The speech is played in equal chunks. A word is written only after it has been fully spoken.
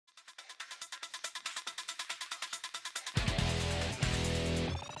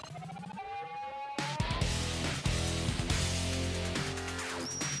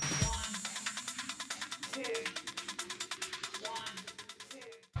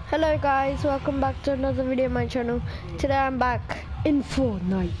Hello guys, welcome back to another video on my channel. Today I'm back in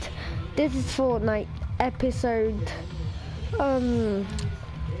Fortnite. This is Fortnite episode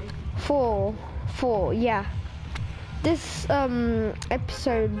 4, yeah. This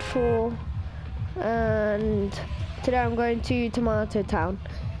episode 4, and today I'm going to Tomato Town.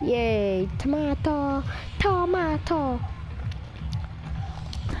 Yay, tomato.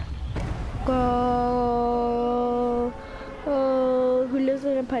 Go. Oh, who lives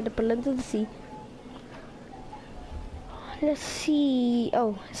in a pineapple under the sea? Let's see.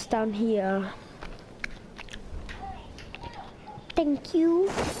 Oh, it's down here. Thank you.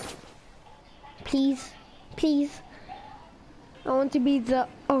 Please, please. I want to be the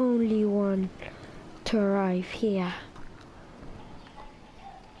only one to arrive here.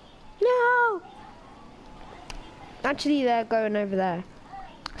 No! Actually, they're going over there,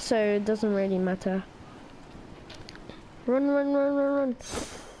 so it doesn't really matter. Run.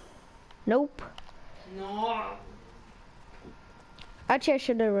 Nope. No. Actually, I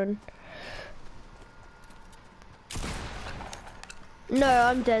shouldn't run. No,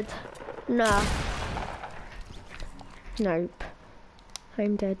 I'm dead. Nah. Nope.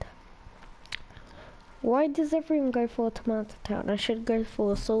 I'm dead. Why does everyone go for Tomato Town? I should go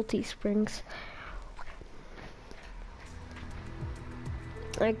for Salty Springs.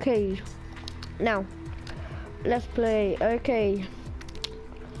 Okay. Now. Let's play. Okay,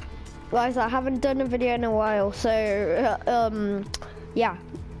 guys, I haven't done a video in a while, so yeah,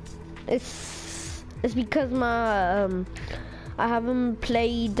 it's because my I haven't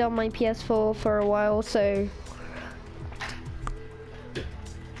played on my PS4 for a while, so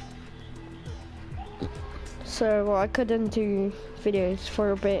I couldn't do videos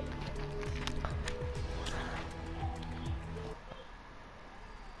for a bit.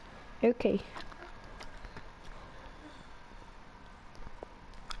 Okay.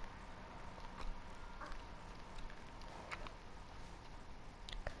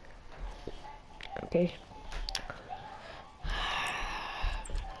 Okay.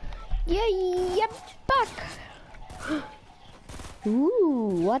 Yep, back.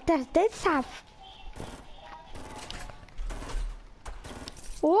 Ooh, what does this have?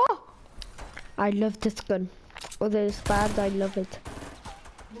 Oh, I love this gun. Although it's bad, I love it.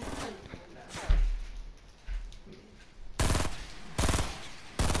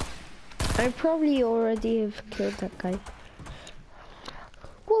 I probably already have killed that guy.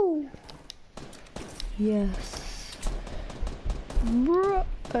 Whoa. Yes. Bruh.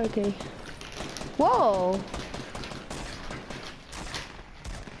 Okay. Whoa.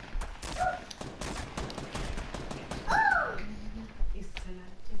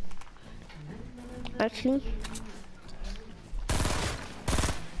 Actually.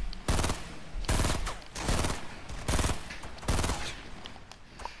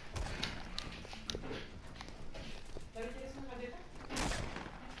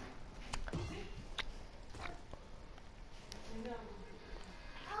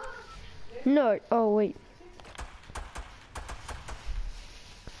 No, oh wait.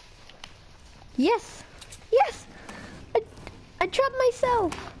 Yes! Yes! I trapped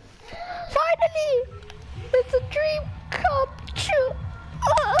myself! Finally! It's a dream come true!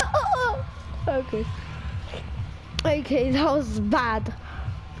 Okay. Okay, that was bad.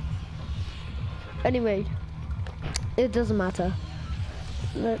 Anyway, it doesn't matter.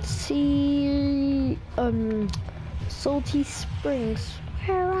 Let's see. Salty Springs.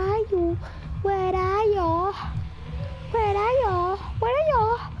 Where are you? Where are you? Where are you? Where are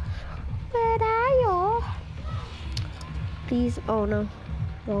you? Where are you? Please, oh no,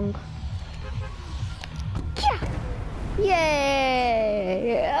 wrong. Yeah!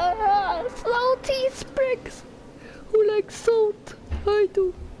 Yay! Salty Springs. Who likes salt? I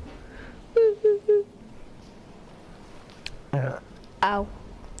do. Ow.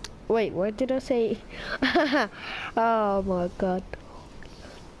 Wait, what did I say? Oh my god.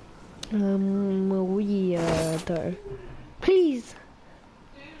 Weirdo. Please,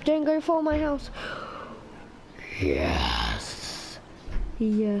 don't go for my house. Yes.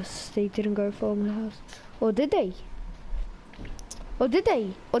 Yes, they didn't go for my house. Or did they? Or did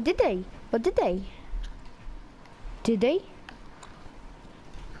they? Or did they? Or did they? Did they?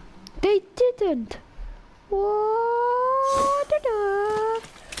 They didn't. What?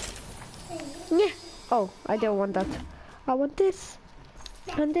 Yeah. Oh, I don't want that. I want this.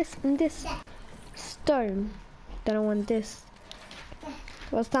 And this, and this. Stone. Then I want this.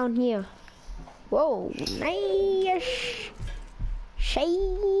 What's down here? Whoa, nice.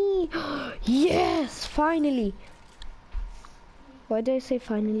 Shiny. Yes, finally. Why did I say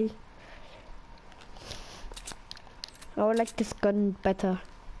finally? I would like this gun better.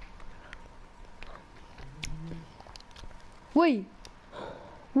 Wait.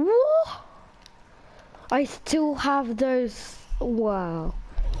 What? I still have those. Wow.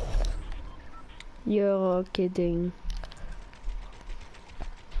 You're kidding.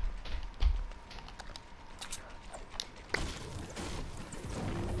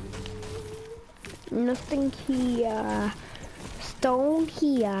 Nothing here. Stone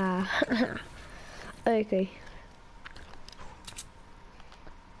here. Okay.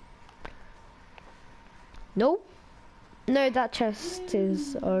 Nope. No, that chest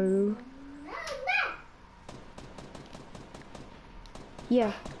is oh.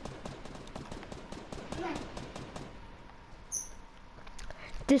 Yeah.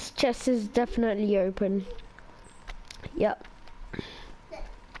 This chest is definitely open. Yep.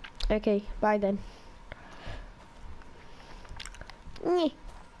 Okay, bye then. Nyeh.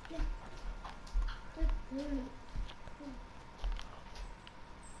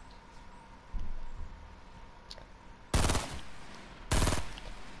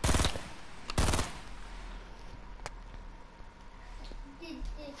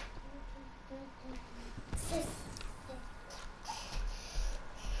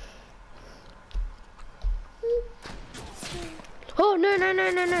 Oh no no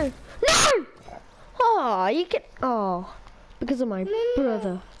no no no no! Oh, you can. Oh, because of my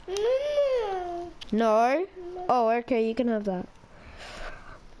brother. No. Oh, okay, you can have that.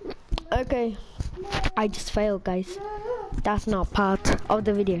 Okay. I just failed, guys. That's not part of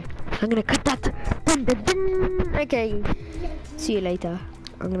the video. I'm gonna cut that. Dun, dun, dun. Okay. See you later.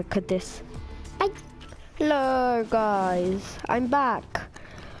 I'm gonna cut this. Bye. Hello, guys. I'm back.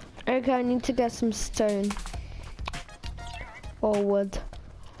 Okay, I need to get some stone. Or wood.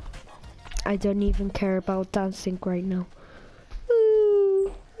 I don't even care about dancing right now.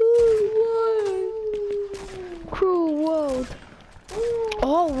 Cruel world.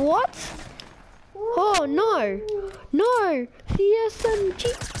 Oh, what? Oh, no. No. The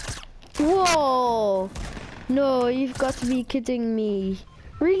SMG. Whoa. No, you've got to be kidding me.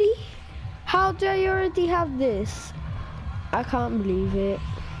 Really? How do I already have this? I can't believe it.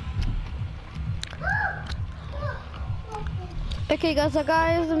 Okay, guys, a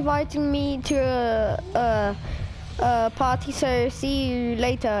guy is inviting me to a party, so see you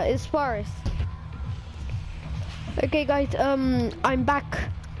later. It's Boris. Okay, guys, I'm back.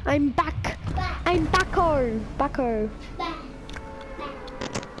 I'm back. I'm backo. Backo.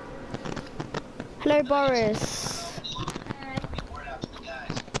 Hello, Boris.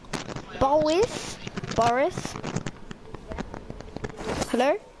 Boris? Boris?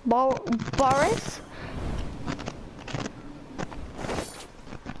 Hello? Boris?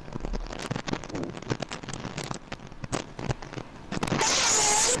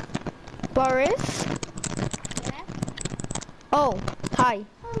 Boris? Yeah. Oh, hi.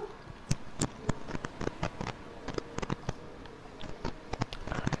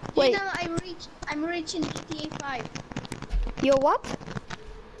 Wait. You know, I'm rich in GTA 5. You're what?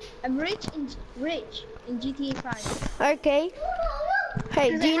 I'm rich in GTA 5. Okay.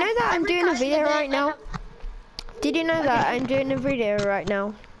 Hey, do you know that I'm doing a video right now? Did you know that I'm doing a video right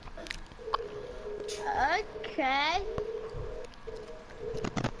now? Okay.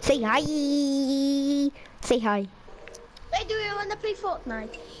 Say hi. Say hi. Wait, do you wanna play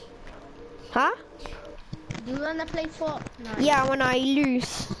Fortnite? Huh? Do you wanna play Fortnite? Yeah, when I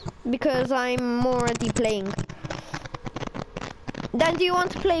lose, because I'm already playing. Then do you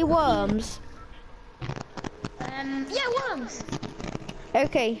want to play Worms? Yeah, Worms.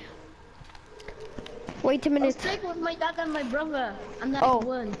 Okay. Wait a I was minute. playing with my dad and my brother, and I Oh.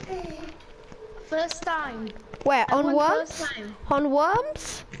 won. First time. Where? I On won Worms? first time. On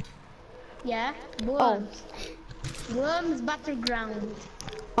Worms? Yeah, Worms. Worms Battleground.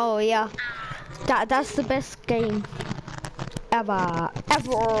 Oh yeah. That's the best game ever.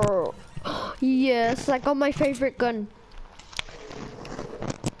 Ever. Yes, I got my favorite gun.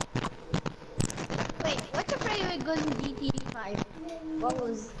 Wait, what's your favorite gun in GTA 5? What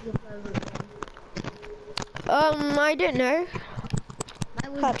was your favorite gun? I don't know.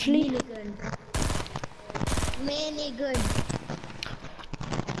 Mine was Actually. minigun. Minigun.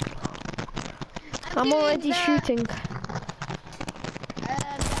 I'm already shooting. The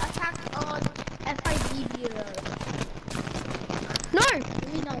attack on FIB Bureau. No! Do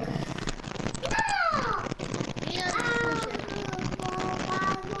you know it? Do you know this mission?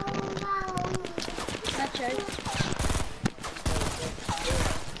 That's right.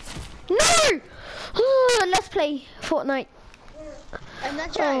 No! Oh, let's play Fortnite. I'm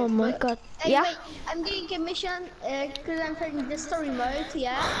not sure. Oh my god. Hey, Yeah? wait, I'm doing a mission because I'm playing the story mode,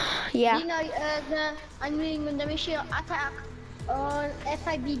 yeah? Yeah. Do you know I'm doing the mission attack on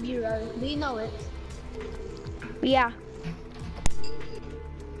FIB Bureau. Do you know it? Yeah.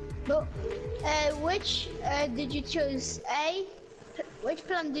 But which did you choose? A? Which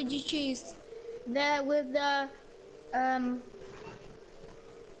plan did you choose? The with the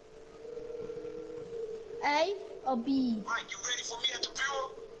A or B? Mike, you ready for me at the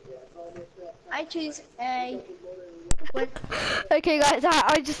bureau? I choose A. Okay, guys,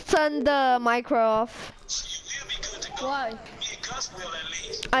 I just turned the micro off. We'll be good to go. Why? Me and Gus will at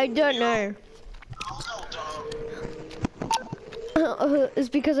least. I don't know. I don't know, dog. It's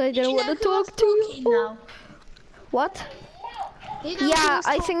because I didn't You want know to who was talk to you. talking now? What? You know who Yeah, was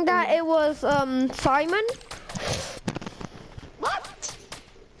I think that talking? it was Simon. What?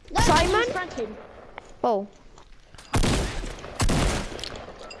 No, Simon? it was Franklin. Oh.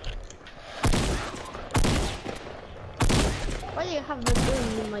 Why do you have the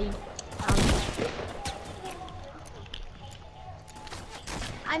gun in my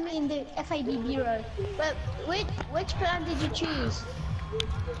I'm in the FIB bureau. But which plan did you choose?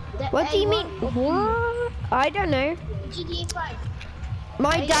 The What do you mean? A1 or B? What? I don't know. GTA 5.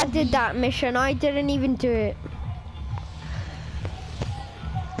 My A or dad did B? that mission. I didn't even do it.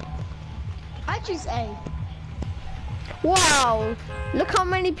 I choose A. Wow. Look how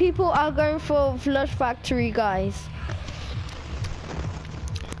many people are going for SHAREfactory, guys.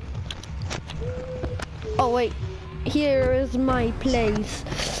 Oh, wait. Here is my place.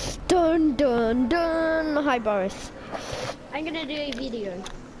 Dun, dun, dun. Hi, Boris. I'm gonna do a video.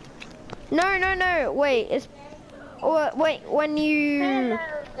 No. Wait, it's... Wait, when you... Hello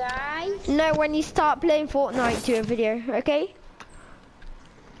guys. No, when you start playing Fortnite, do a video, okay?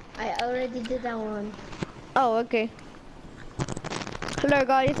 I already did that one. Oh, okay. Hello,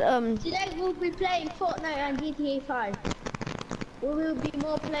 guys. Today we'll be playing Fortnite and GTA 5. We will be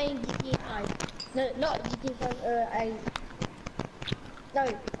more playing GTA 5. No, not GTA 5.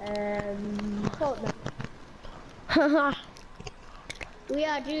 Fortnite. Haha. We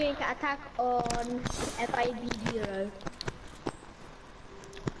are doing attack on FIB Bureau.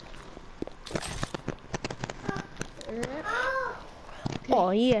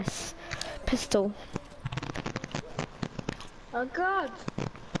 Oh, yes. Pistol. Oh god.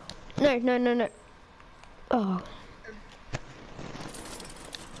 No. Oh.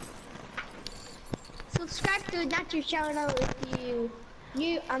 Subscribe to Nature's channel if you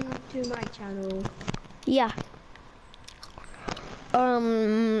new and to my channel. Yeah.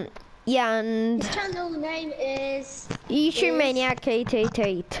 Yeah, and His channel name is YouTube Maniac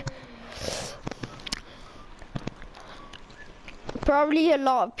 888. Probably a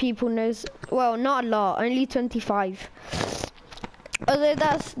lot of people knows. Well, not a lot. Only 25. Although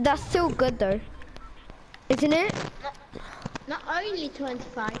that's still good though, isn't it? not only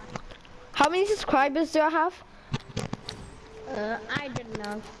 25. How many subscribers do I have? I don't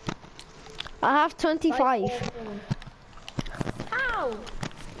know. I have 25. How?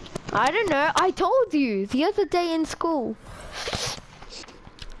 I don't know. I told you the other day in school.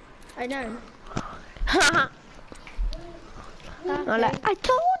 I know. I'm like, I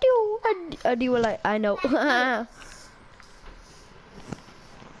told you, and you were like, I know.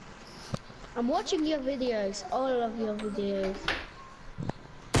 I'm watching your videos, all of your videos.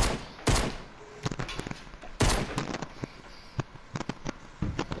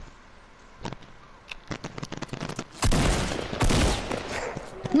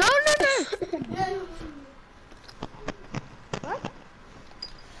 No. What?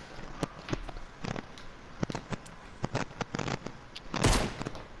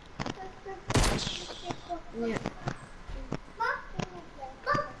 Yeah.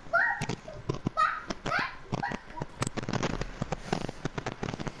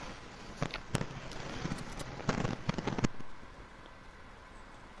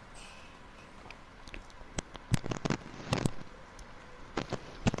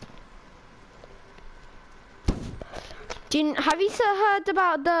 Have you heard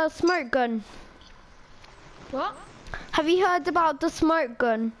about the smoke gun? What? Have you heard about the smoke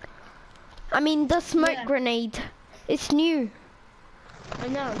gun? I mean the smoke Yeah. grenade. It's new. I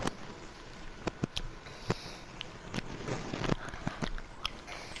know.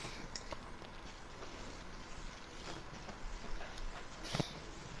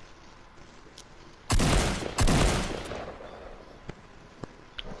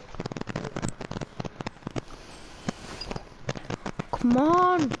 Come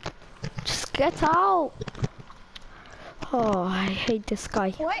on, just get out. Oh, I hate this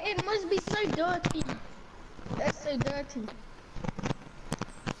guy. Why it must be so dirty? That's so dirty.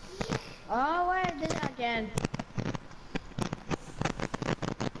 Oh, why I did that again?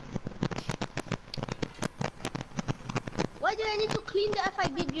 Why do I need to clean the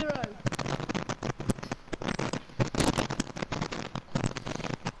FIB bureau?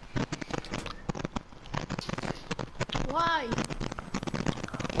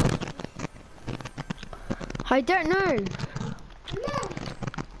 I don't know.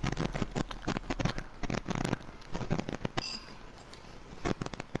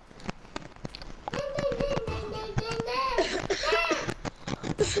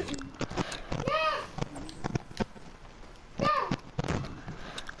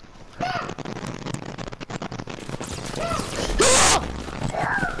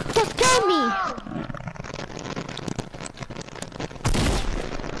 Just kill me.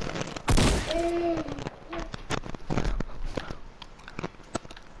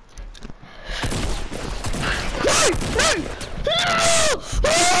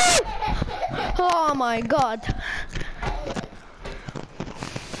 Oh my god.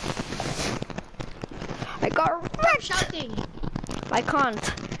 I got wrecked. Shouting. I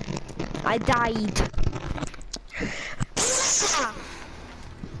can't. I died.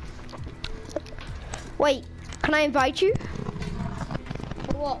 Wait, can I invite you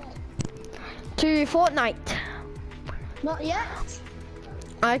For what? to Fortnite? Not yet.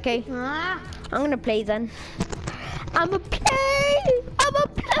 Okay, Ah. I'm gonna play then. I'm a play.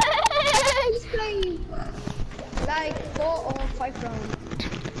 Let's play like 4 or 5 rounds.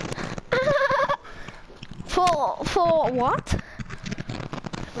 For what?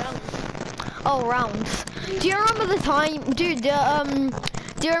 Rounds. Oh, rounds. Do you remember the time, dude?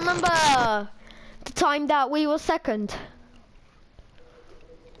 Do you remember the time that we were second?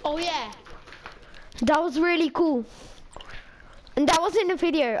 Oh yeah. That was really cool. And that was in a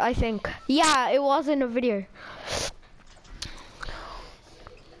video, I think. Yeah, it was in a video.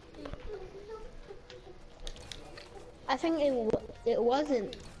 I think it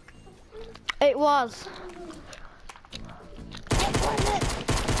wasn't. It was. It wasn't.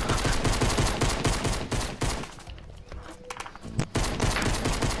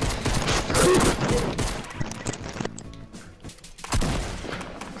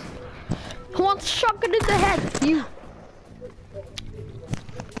 Who wants shotgun in the head? You.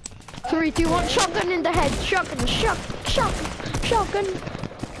 3, 2, 1, shotgun in the head. Shotgun, shotgun.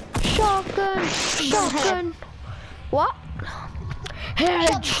 What?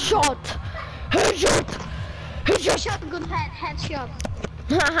 Headshot. Shotgun headshot.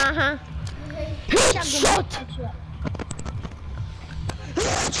 Hahaha. Headshot.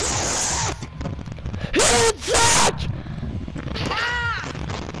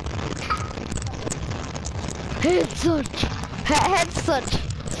 Headshot. Headshot.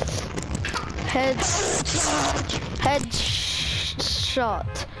 Headshot.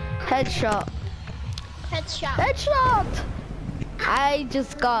 Headshot. Headshot. Headshot. I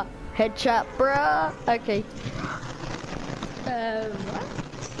just got headshot, bruh. Okay. What?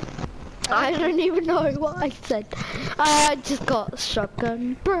 I don't even know what I said. I just got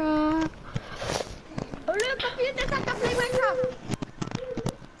shotgun, bruh. Oh look, computers, I can play Minecraft.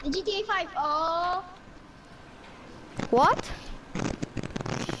 GTA 5. Oh. What?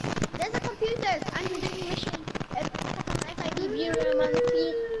 There's a computers. I'm doing mission at FIB Bureau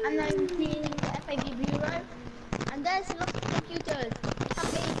and I'm cleaning the FIB Bureau. And there's lots of computers. Can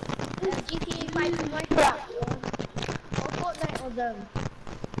play GTA 5 and Minecraft or Fortnite or them.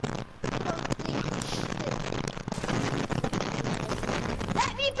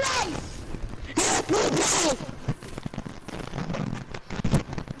 Let me play!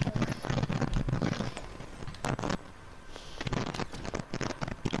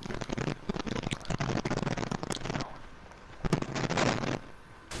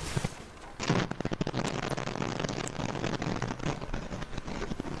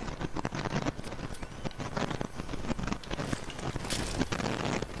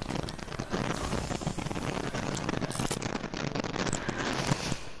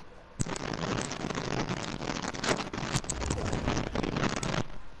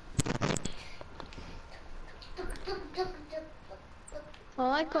 Oh,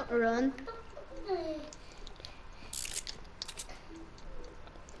 I can't run.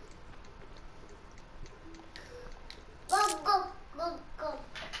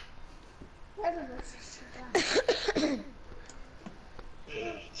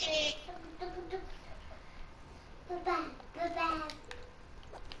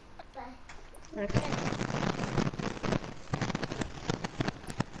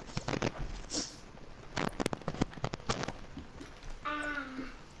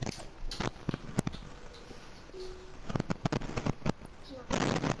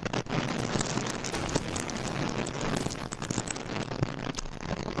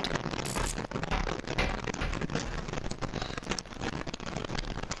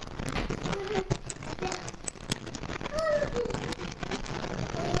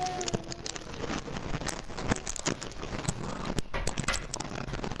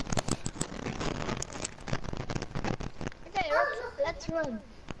 run.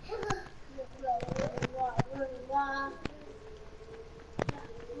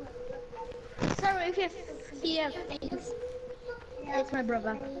 Sorry if you hear things. It's my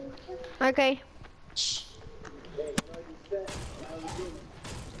brother. Okay.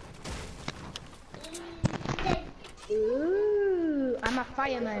 Ooh, I'm a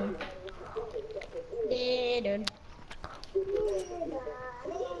fireman. Yeah, done.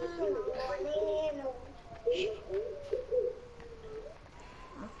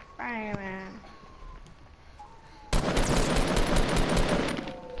 Fireman.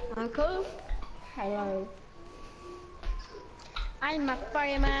 Uncle? Hello. I'm a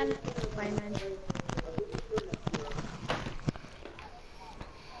fireman. Fireman.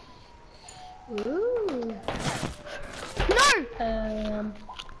 Ooh. No!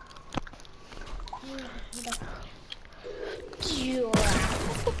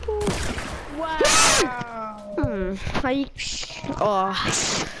 Wow. I...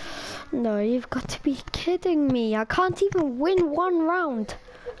 Oh. No, you've got to be kidding me. I can't even win one round.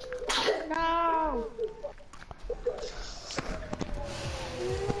 No.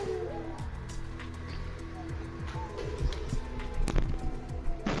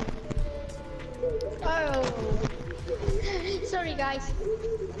 Oh. Sorry, guys.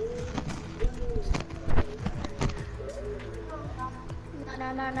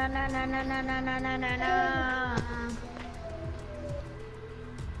 No, no, no, no, no, no, no, no, no, no, no.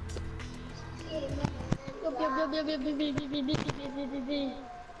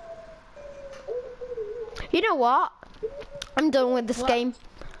 You know what? I'm done with this What? game.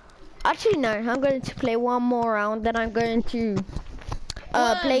 Actually, no. I'm going to play one more round. Then I'm going to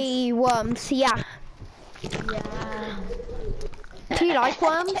play worms. Yeah. Yeah. Do you like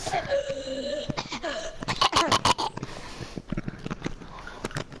worms?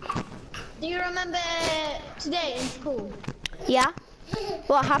 Do you remember today in school? Yeah.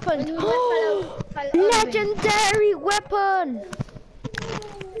 What happened? When we fell over? Legendary weapon.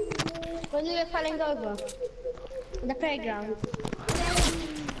 When we were falling over? In the playground.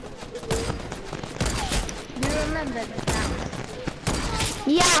 Do you remember that?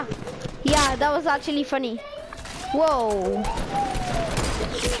 Yeah. Yeah, that was actually funny. Whoa.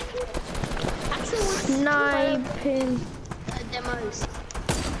 Actually, what's Sniping. the most?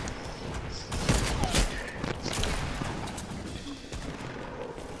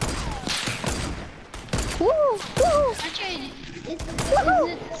 Woo, woo. Actually, is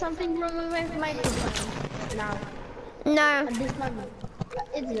it something wrong with my microphone now? No, At this moment?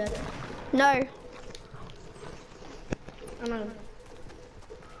 Is it? no. I know.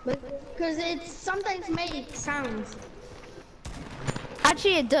 But because it sometimes makes sounds.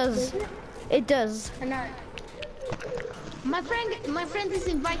 Actually, it does. It does. I know. My friend is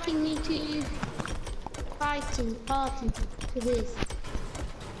inviting me to party to this.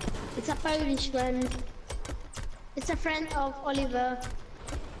 It's a Polish friend. It's a friend of Oliver.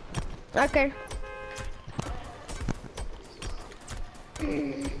 Okay.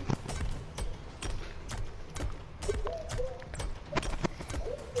 Boom.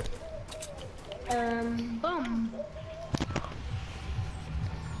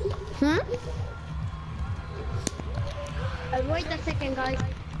 Wait a second, guys.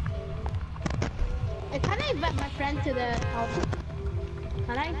 Can I invite my friend to the house?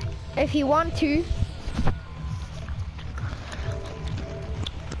 Can I? If you want to.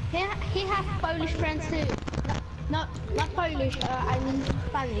 He has Polish friends too. No, not Polish. I mean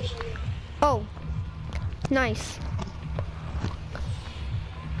Spanish. Oh, nice.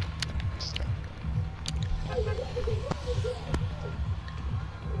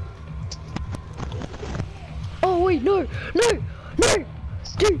 Oh wait, no, no, no,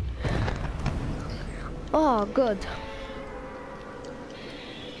 dude. Oh, good.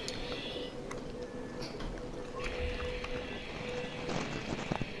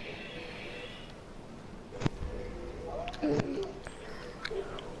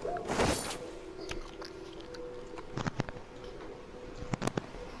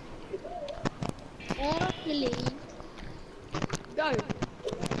 Really? Go.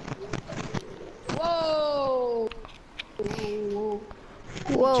 Whoa.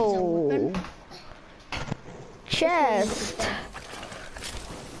 Whoa. Chest.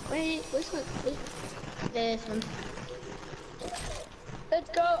 Wait, which one? Wait. This one. Let's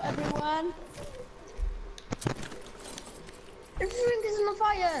go, everyone. Everything is on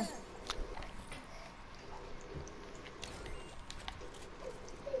fire.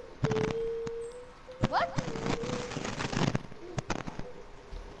 What?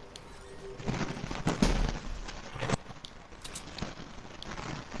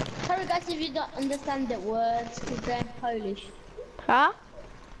 Sorry guys if you don't understand the words because they're Polish. Huh?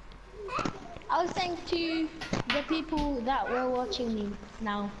 I was saying to the people that were watching me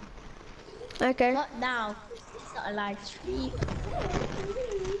now. Okay. Not now. It's not a live stream.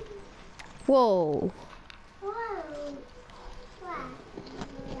 Whoa.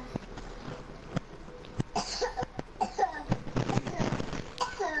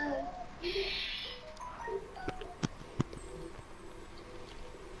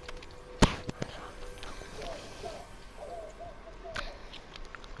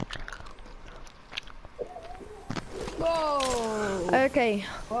 Whoa! Okay.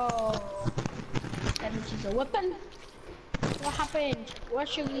 Whoa! Let me choose a weapon. What happened? What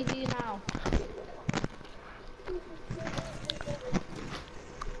should we do now?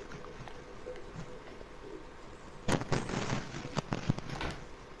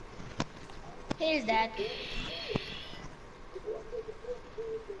 Here's that.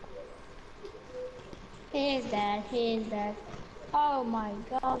 Here's that. Here's that. Oh my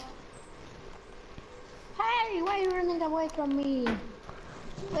god. Hey, why are you running away from me?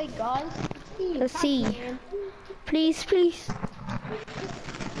 Wait, guys. Let's see. Man. Please, please.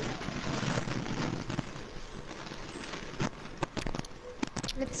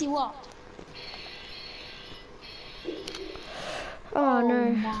 Let's see what. Oh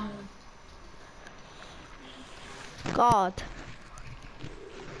no. My. God.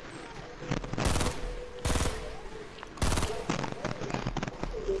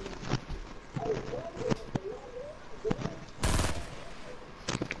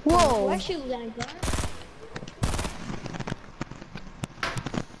 Whoa. Where should I go?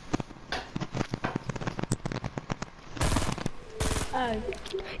 Oh.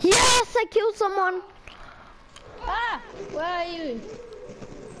 Yes, I killed someone. Ah! Where are you?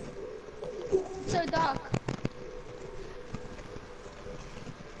 It's so dark.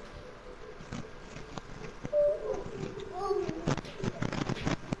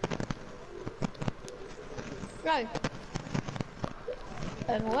 Right.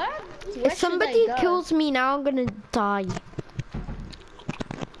 What? If somebody kills me now, I'm gonna die.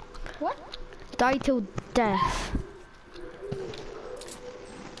 What? Die till death.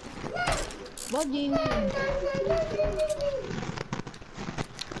 What do you mean?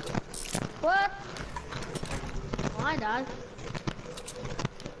 What? Oh, I died.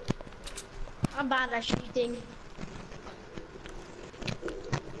 I'm bad at shooting.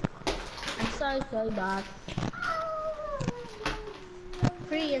 I'm so bad.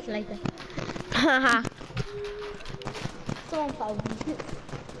 3 years later. Haha. Someone found me.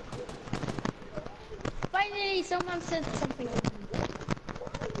 Finally, someone said something to me.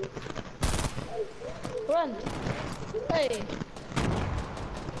 Run! Hey!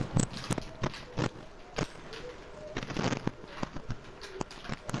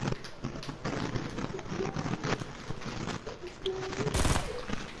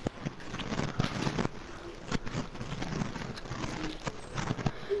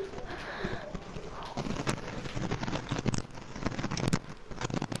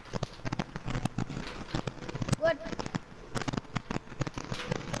 What?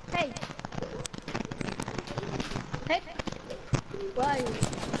 Hey! Hey! Where are you?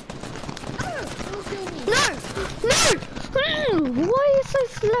 Oh, don't kill me! No! No! Why is so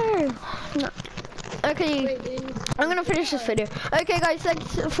slow? No. Okay, Wait, dude. I'm gonna finish this video. Okay guys,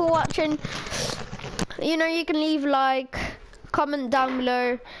 thanks for watching. You know, you can leave like, comment down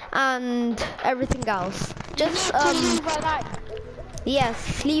below, and everything else. Just Leave a like.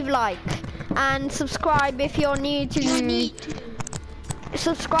 yes, leave like and subscribe if you're new to.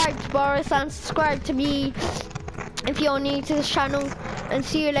 Subscribe to Boris and subscribe to me if you're new to this channel. And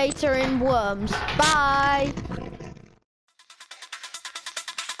see you later in Worms. Bye.